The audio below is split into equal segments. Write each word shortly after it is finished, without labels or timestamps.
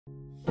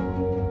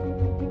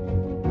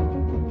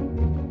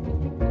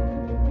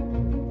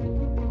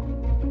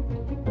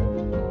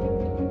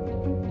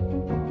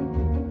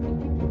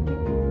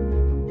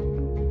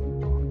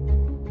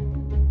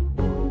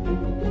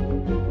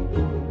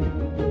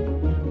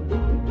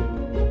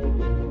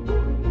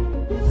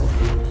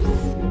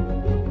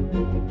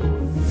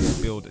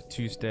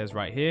stairs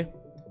right here.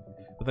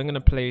 We're then going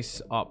to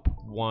place up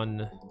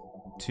 1,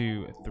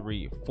 2,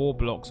 3, 4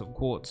 blocks of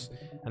quartz,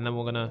 and then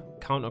we're going to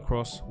count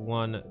across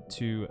 1,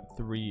 2,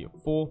 3,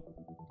 4.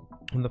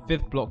 On the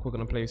 5th block we're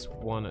going to place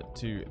 1,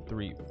 2,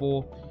 3,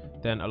 4.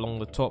 Then along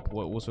the top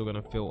we're also going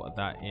to fill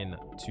that in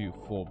to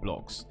 4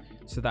 blocks.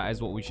 So that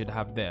is what we should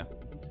have there.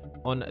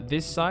 On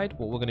this side,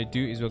 what we're going to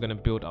do is we're going to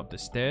build up the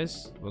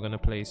stairs. We're going to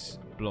place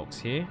blocks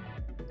here,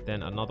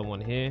 then another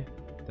one here,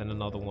 then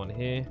another one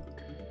here,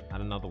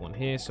 and another one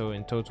here. So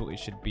in total it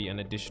should be an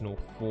additional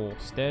 4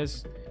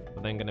 stairs.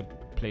 We're then going to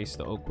place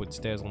the oak wood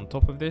stairs on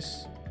top of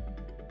this,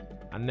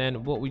 and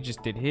then what we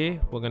just did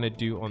here we're going to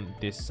do on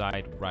this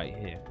side right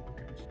here.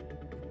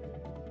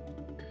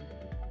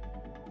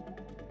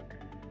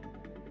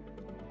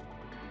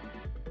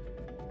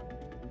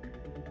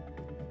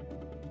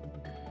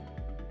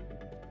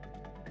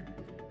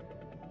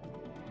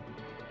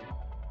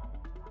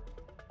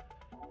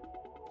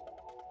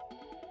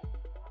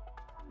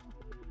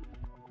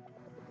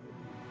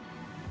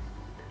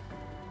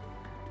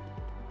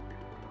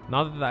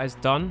 Now that that is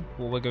done,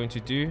 what we're going to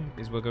do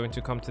is we're going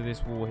to come to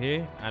this wall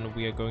here, and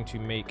we are going to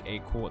make a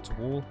quartz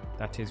wall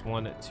that is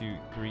 1, 2,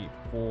 3,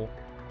 4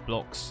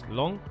 blocks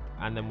long,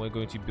 and then we're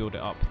going to build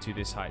it up to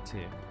this height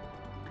here.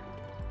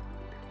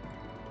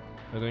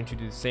 We're going to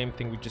do the same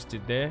thing we just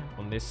did there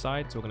on this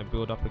side. So we're going to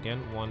build up again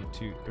 1,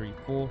 2, 3,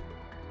 4,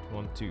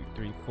 1, 2,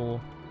 3,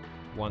 4,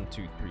 1,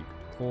 2, 3,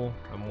 4,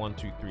 and 1,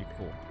 2, 3,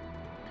 4.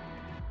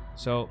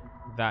 So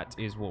that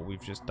is what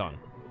we've just done.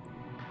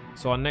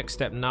 So our next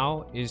step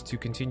now is to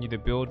continue the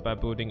build by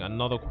building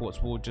another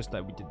quartz wall just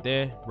like we did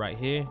there, right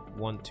here.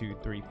 1, 2,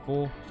 3,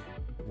 4,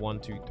 1,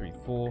 2, 3,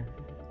 4,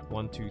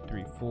 1, 2,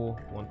 3, 4,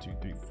 1, 2,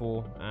 3,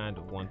 4, and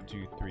 1,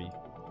 2, 3,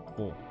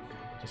 4,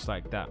 just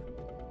like that.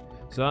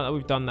 So now that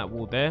we've done that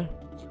wall there,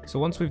 so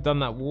once we've done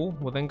that wall,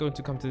 we're then going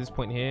to come to this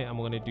point here, and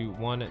we're going to do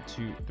 1,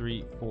 2,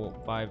 3, 4,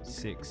 5,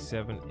 6,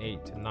 7,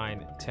 8,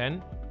 9,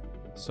 10.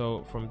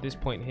 So from this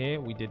point here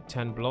we did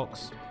 10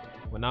 blocks.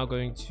 We're now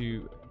going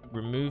to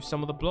remove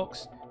some of the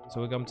blocks.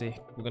 So we're going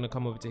to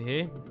come over to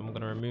here, and we're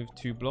going to remove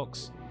 2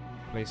 blocks,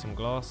 place some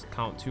glass,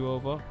 count 2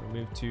 over,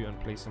 remove 2, and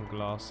place some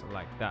glass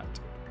like that.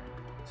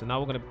 So now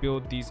we're going to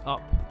build these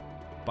up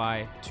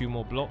by 2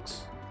 more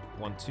blocks.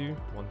 1, 2,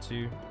 1,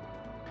 2,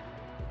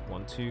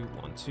 1, 2,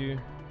 1, 2,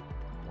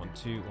 1,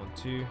 2, 1,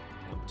 2,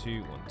 1,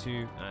 2, 1,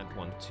 2, and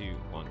 1, 2,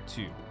 1,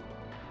 2.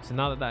 So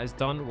now that that is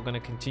done, we're going to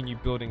continue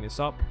building this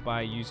up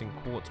by using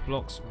quartz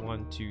blocks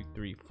 1, 2,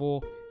 3,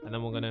 4, and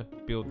then we're going to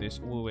build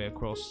this all the way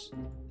across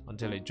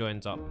until it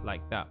joins up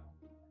like that.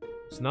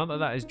 So now that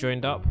that is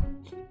joined up,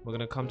 we're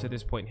going to come to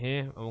this point here,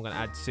 and we're going to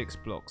add 6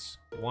 blocks.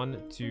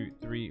 1, 2,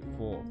 3,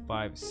 4,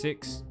 5,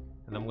 6,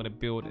 and then we're going to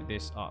build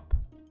this up.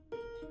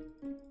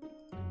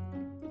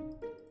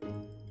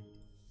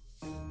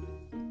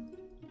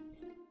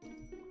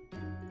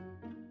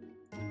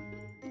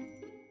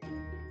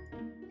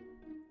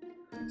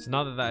 So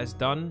now that that is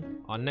done,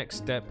 our next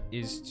step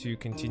is to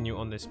continue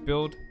on this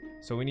build.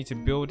 So we need to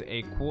build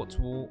a quartz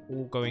wall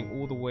all going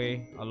all the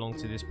way along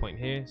to this point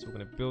here. So we're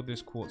going to build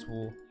this quartz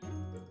wall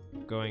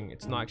going,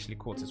 it's not actually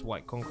quartz, it's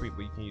white concrete,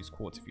 but you can use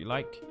quartz if you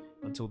like,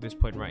 until this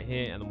point right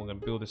here, and then we're going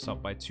to build this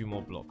up by 2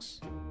 more blocks.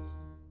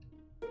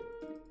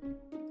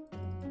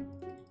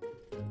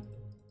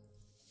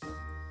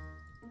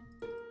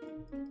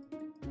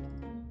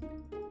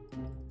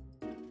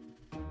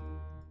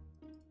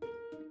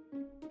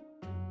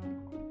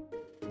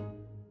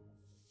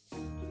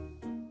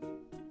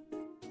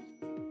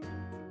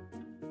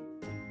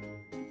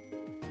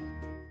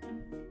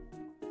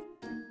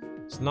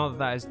 So now that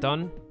that is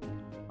done,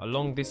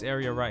 along this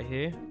area right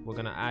here, we're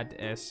going to add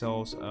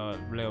ourselves a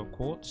layer of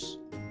quartz,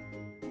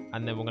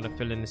 and then we're going to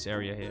fill in this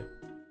area here.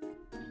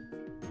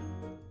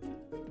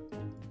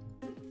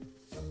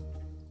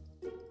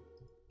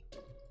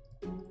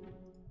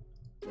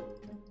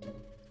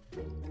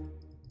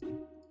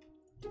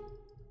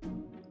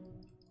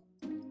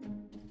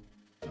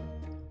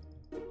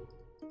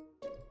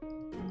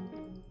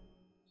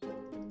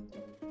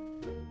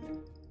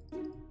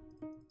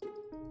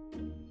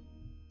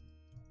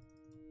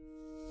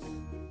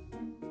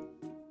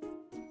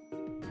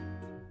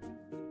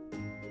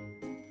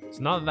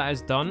 So now that that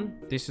is done,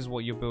 this is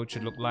what your build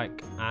should look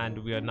like, and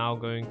we are now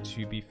going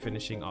to be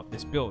finishing up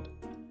this build.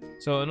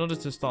 So in order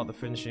to start the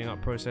finishing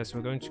up process,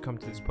 we're going to come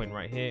to this point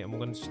right here, and we're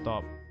going to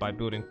start by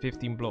building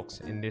 15 blocks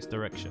in this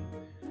direction.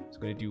 So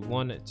we're going to do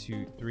 1,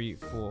 2, 3,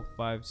 4,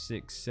 5,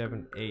 6,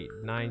 7, 8,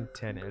 9,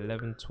 10,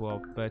 11,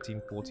 12,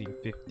 13, 14,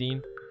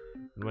 15.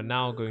 And we're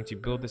now going to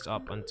build this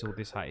up until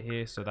this height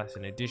here. So that's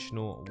an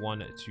additional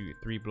 1, 2,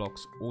 3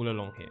 blocks all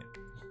along here.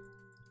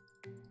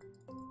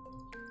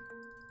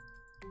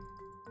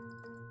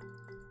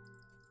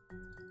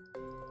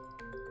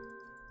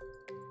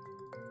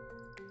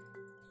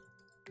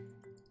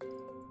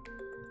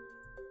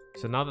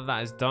 So now that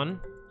that is done,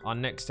 our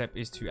next step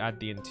is to add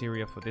the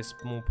interior for this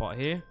small part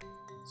here.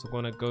 So we're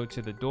going to go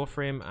to the door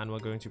frame, and we're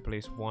going to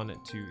place 1,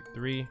 2,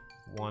 3,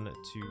 1, 2,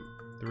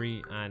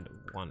 3, and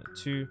 1,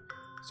 2.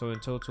 So in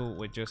total,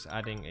 we're just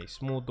adding a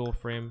small door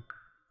frame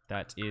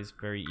that is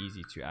very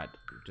easy to add,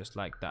 just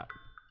like that.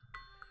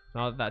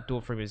 Now that that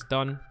door frame is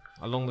done,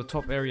 along the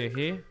top area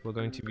here, we're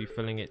going to be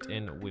filling it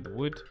in with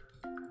wood,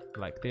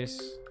 like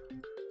this.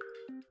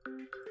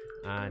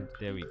 And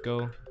there we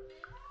go.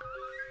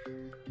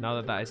 Now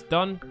that that is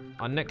done,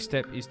 our next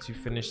step is to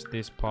finish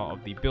this part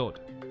of the build.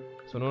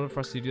 So in order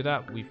for us to do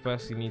that, we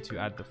firstly need to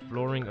add the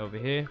flooring over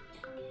here.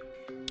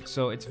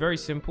 So it's very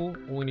simple.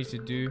 All we need to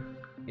do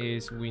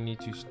is we need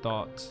to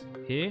start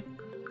here,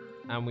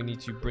 and we need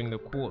to bring the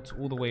quartz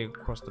all the way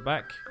across the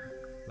back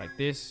like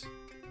this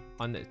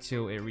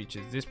until it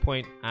reaches this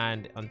point,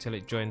 and until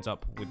it joins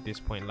up with this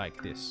point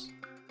like this.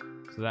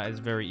 So that is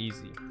very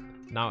easy.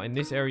 Now in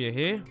this area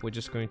here, we're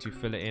just going to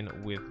fill it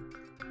in with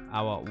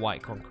our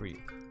white concrete.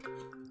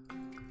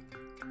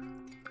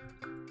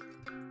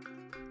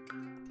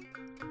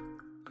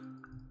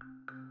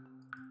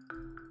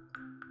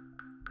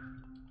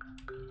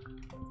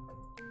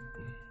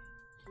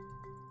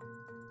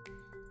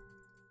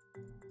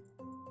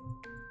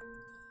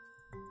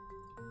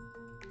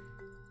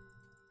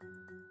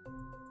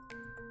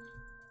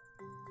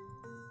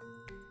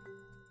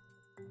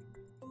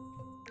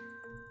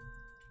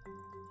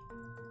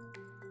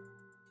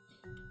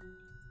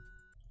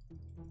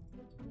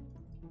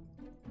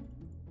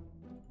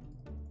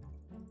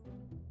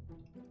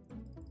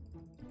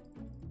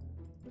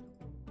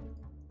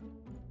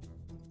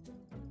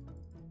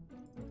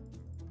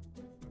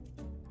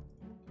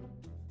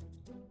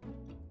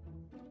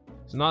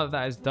 So now that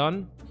that is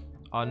done,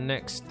 our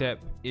next step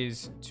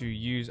is to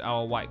use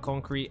our white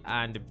concrete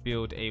and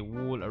build a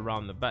wall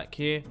around the back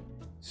here.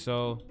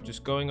 So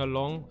just going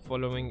along,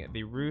 following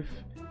the roof,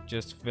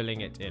 just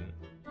filling it in.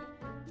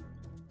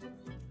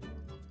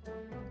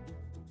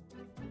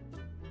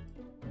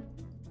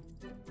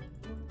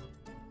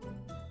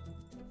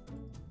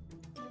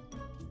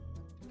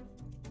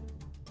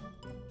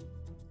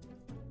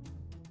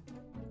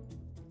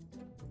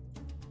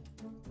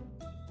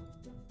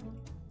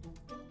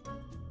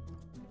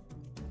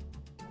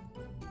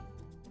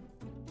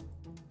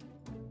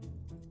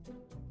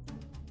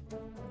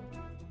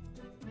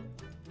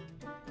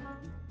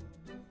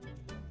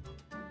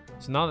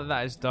 So now that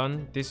that is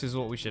done, this is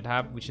what we should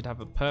have. We should have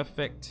a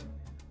perfect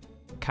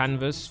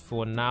canvas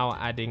for now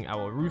adding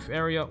our roof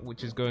area,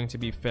 which is going to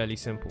be fairly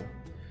simple.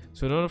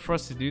 So in order for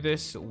us to do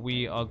this,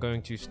 we are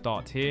going to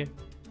start here,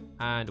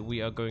 and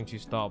we are going to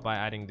start by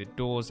adding the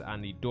doors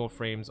and the door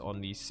frames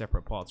on these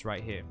separate parts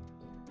right here.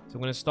 So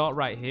I'm going to start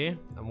right here.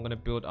 I'm going to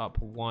build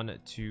up 1,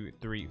 2,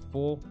 3,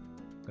 4.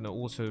 I'm going to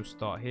also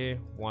start here,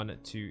 1,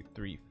 2,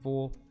 3,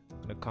 4. I'm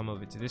going to come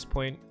over to this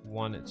point,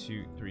 1,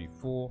 2, 3,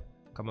 4.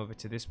 Come over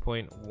to this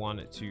point,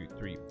 1, 2,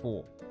 3,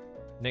 4.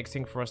 Next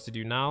thing for us to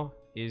do now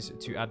is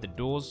to add the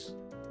doors.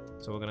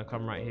 So we're going to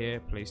come right here,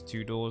 place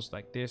 2 doors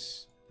like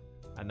this,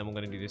 and then we're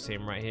going to do the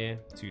same right here,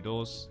 2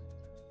 doors.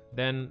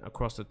 Then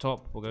across the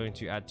top, we're going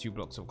to add 2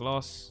 blocks of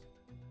glass.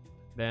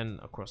 Then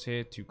across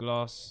here, 2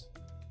 glass,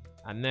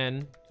 and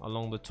then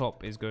along the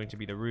top is going to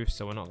be the roof,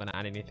 so we're not going to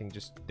add anything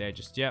just there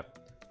just yet.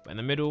 But in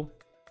the middle,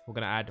 we're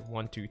going to add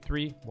 1, 2,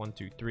 3, 1,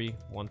 2, 3,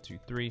 1, 2,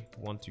 3,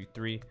 1, 2,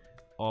 3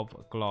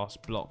 of glass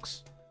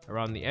blocks.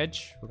 Around the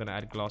edge, we're going to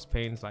add glass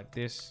panes like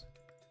this,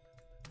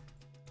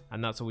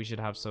 and that's what we should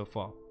have so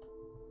far.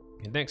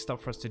 The next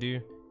step for us to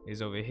do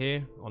is over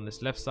here on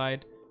this left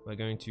side, we're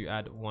going to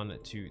add 1,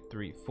 2,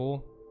 3,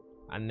 4,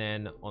 and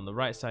then on the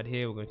right side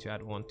here, we're going to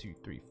add 1, 2,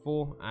 3,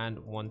 4 and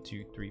 1,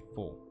 2, 3,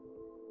 4.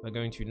 We're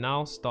going to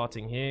now,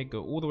 starting here,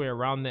 go all the way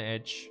around the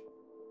edge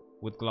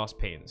with glass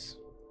panes.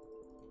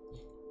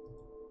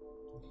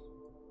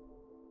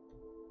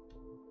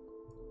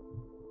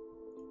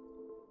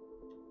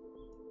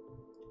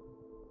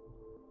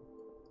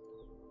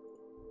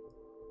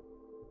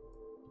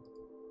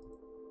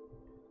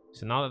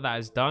 So now that that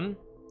is done,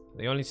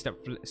 the only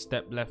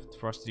step left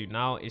for us to do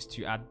now is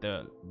to add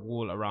the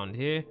wall around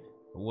here,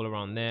 the wall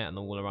around there, and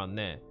the wall around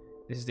there.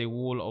 This is a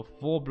wall of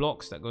 4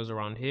 blocks that goes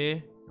around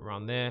here,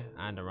 around there,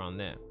 and around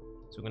there.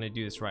 So we're going to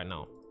do this right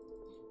now.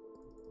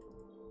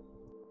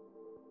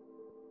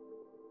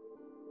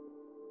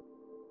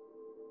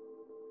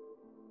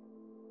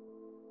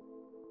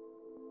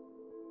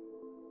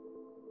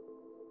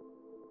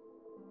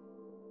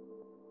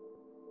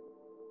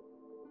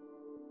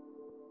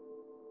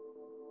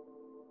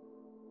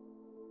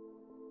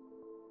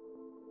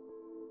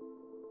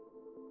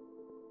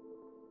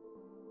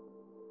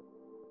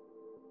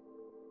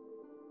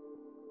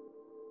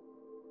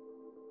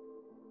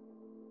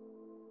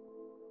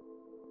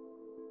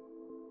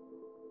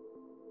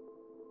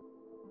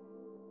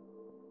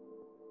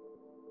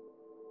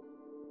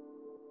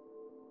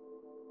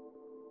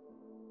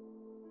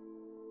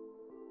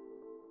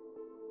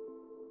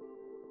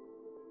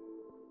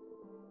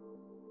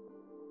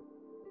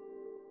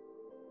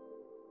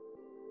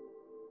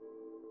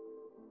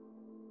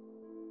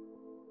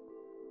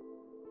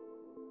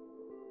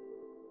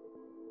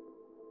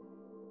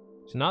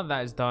 So now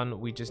that is done,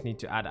 we just need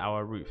to add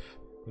our roof.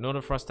 In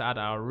order for us to add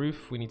our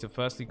roof, we need to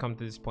firstly come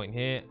to this point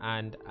here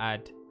and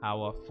add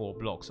our 4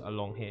 blocks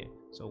along here.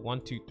 So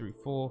 1, 2, 3,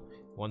 4,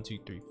 1, 2,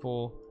 3,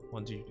 4,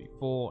 1 2 3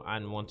 4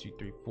 and 1 2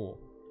 3 4.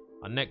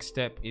 Our next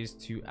step is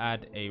to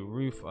add a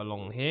roof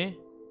along here.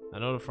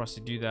 In order for us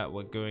to do that,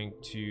 we're going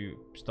to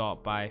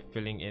start by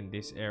filling in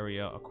this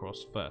area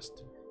across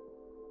first.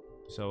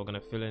 So we're going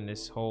to fill in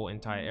this whole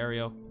entire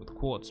area with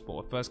quartz, but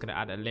we're first going to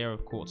add a layer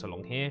of quartz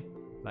along here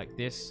like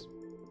this.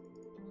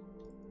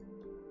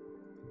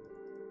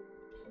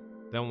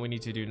 Then what we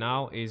need to do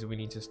now is we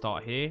need to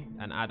start here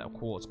and add a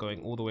quartz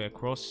going all the way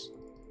across.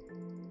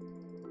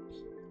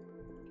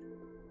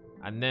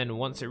 And then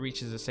once it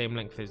reaches the same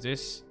length as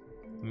this,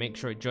 make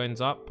sure it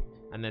joins up,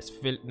 and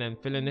then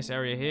fill in this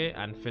area here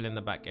and fill in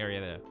the back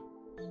area there.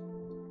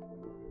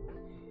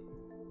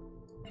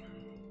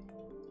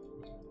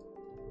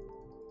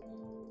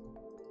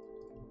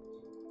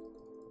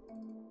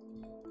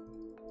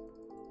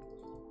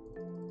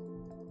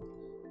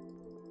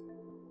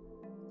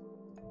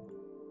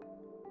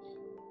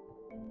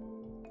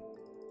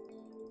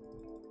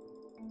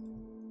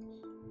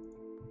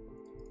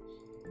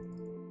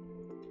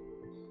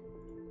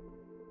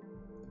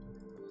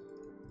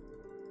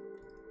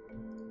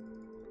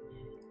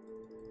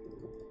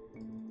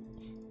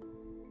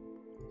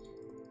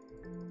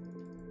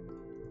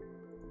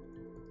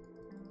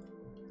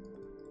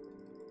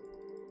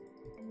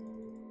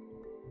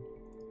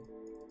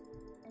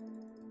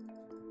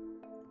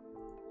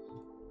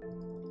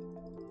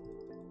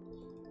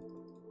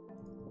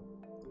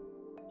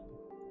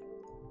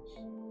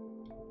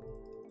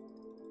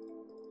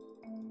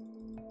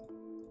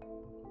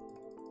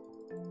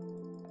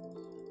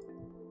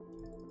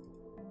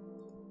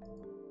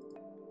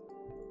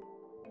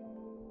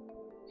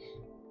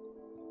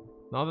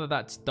 Now that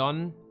that's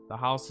done, the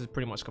house is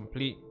pretty much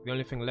complete. The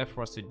only thing left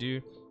for us to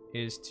do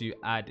is to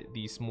add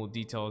these small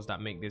details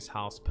that make this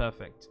house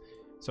perfect.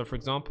 So for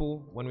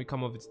example, when we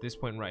come over to this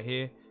point right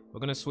here, we're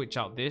going to switch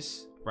out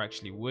this for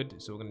actually wood.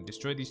 So we're going to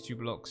destroy these 2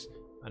 blocks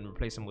and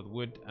replace them with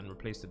wood and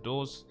replace the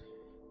doors.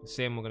 The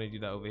same, we're going to do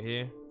that over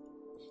here.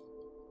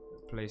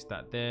 Place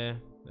that there.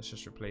 Let's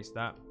just replace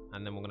that.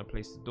 And then we're going to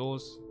place the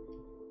doors.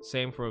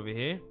 Same for over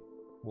here.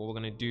 What we're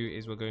going to do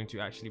is we're going to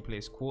actually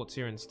place quartz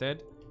here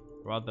instead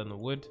rather than the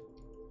wood.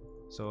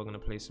 So we're going to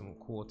place some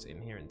quartz in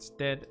here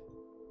instead,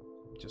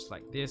 just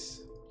like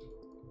this.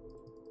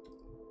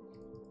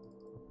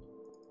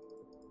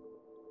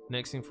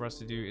 Next thing for us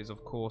to do is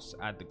of course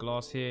add the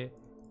glass here,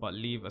 but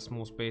leave a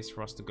small space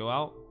for us to go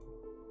out.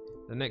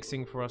 The next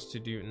thing for us to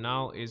do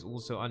now is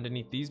also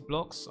underneath these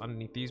blocks.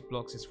 Underneath these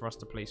blocks is for us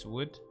to place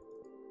wood.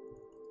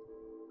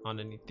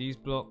 Underneath these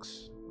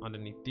blocks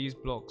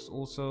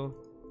also.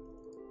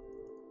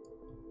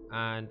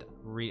 And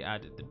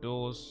re-add the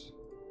doors.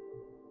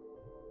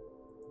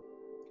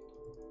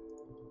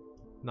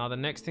 Now the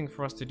next thing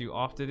for us to do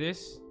after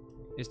this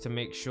is to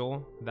make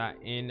sure that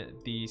in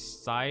the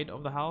side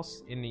of the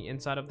house, in the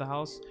inside of the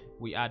house,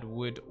 we add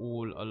wood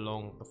all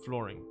along the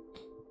flooring.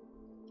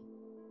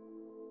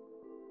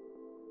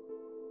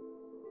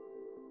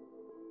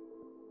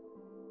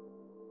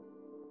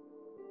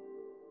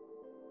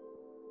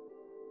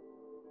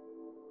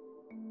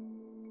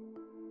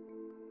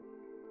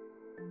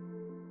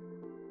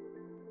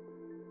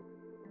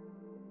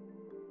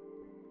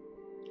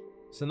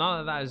 So now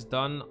that that is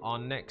done, our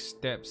next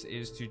steps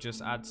is to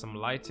just add some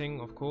lighting,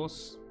 of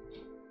course.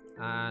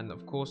 And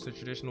of course the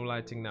traditional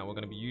lighting that we're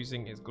going to be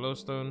using is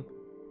glowstone.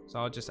 So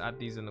I'll just add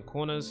these in the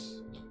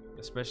corners,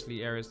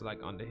 especially areas like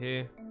under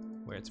here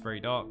where it's very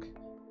dark,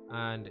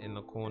 and in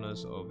the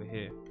corners over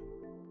here.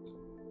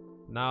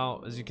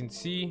 Now as you can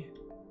see,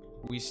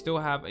 we still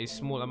have a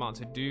small amount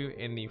to do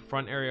in the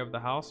front area of the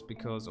house,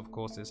 because of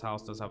course this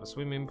house does have a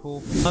swimming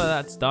pool. Now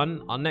that that's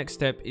done, our next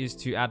step is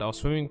to add our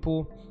swimming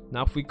pool.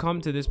 Now if we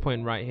come to this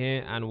point right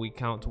here and we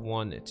count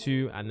 1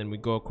 2 and then we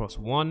go across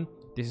 1,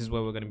 this is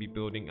where we're going to be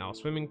building our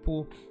swimming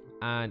pool.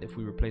 And if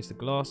we replace the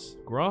grass,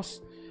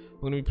 we're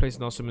going to be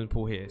placing our swimming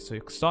pool here. So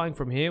starting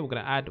from here, we're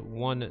going to add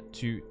 1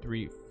 2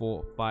 3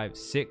 4 5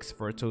 6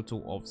 for a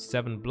total of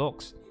 7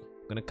 blocks.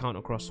 We're going to count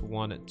across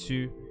 1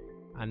 2,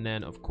 and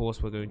then of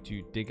course we're going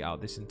to dig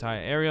out this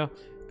entire area,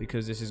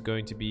 because this is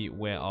going to be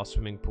where our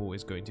swimming pool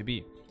is going to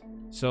be.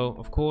 So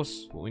of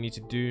course what we need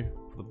to do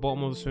for the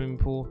bottom of the swimming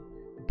pool,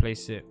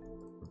 replace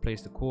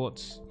the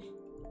quartz.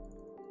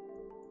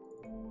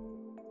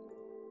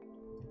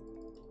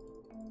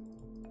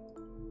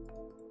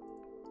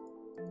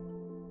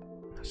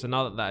 So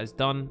now that that is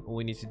done, all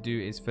we need to do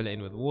is fill it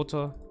in with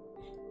water.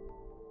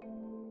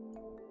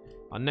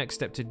 Our next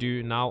step to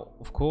do now,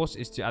 of course,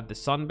 is to add the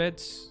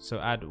sunbeds. So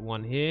add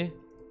 1 here,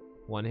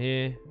 1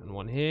 here, and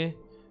 1 here.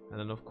 And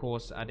then of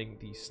course adding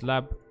the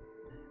slab.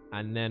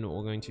 And then what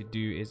we're going to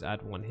do is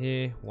add 1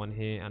 here, 1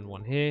 here, and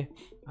 1 here.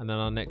 And then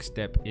our next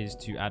step is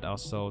to add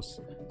ourselves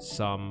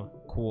some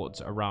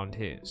quartz around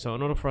here. So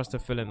in order for us to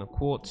fill in the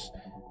quartz,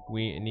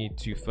 we need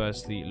to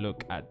firstly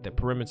look at the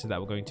perimeter that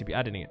we're going to be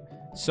adding it.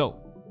 So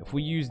if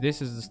we use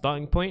this as the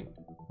starting point,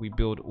 we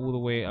build all the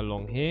way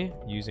along here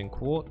using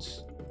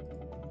quartz,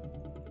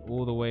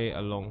 all the way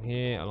along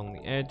here, along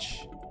the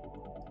edge.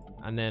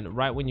 And then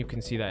right when you can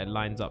see that it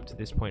lines up to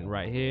this point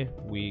right here,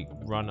 we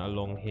run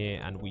along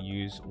here and we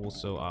use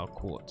also our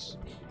quartz.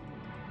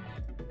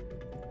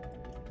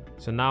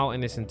 So now in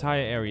this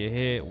entire area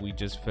here, we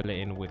just fill it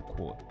in with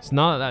quartz. So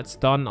now that that's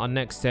done, our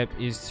next step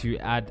is to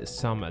add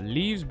some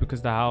leaves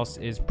because the house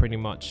is pretty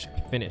much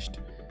finished.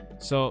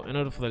 So in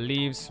order for the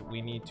leaves,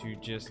 we need to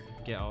just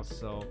get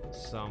ourselves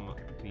some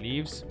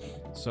leaves.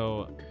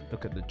 So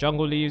look at the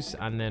jungle leaves,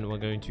 and then we're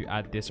going to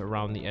add this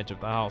around the edge of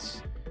the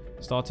house.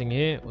 Starting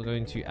here, we're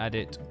going to add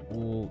it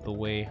all the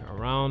way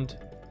around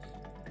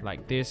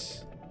like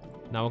this.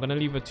 Now we're going to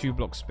leave a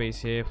 2-block space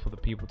here for the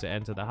people to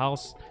enter the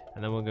house,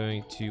 and then we're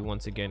going to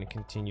once again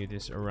continue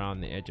this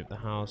around the edge of the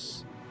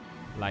house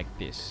like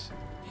this.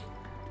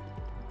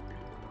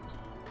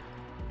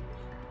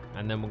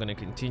 And then we're going to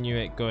continue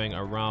it going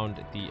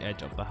around the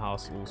edge of the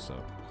house also.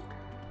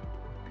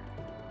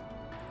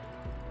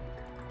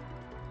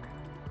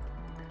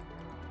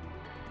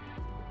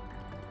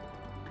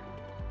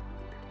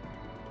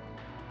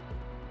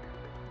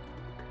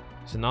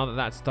 So now that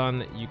that's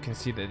done, you can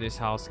see that this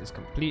house is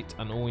complete,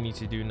 and all we need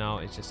to do now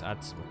is just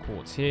add some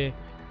quartz here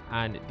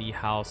and the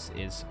house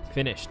is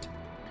finished.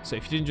 So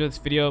if you did enjoy this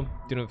video,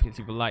 do not forget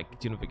to leave a like,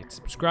 do not forget to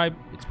subscribe.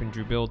 It's been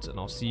Drew Builds, and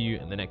I'll see you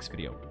in the next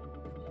video.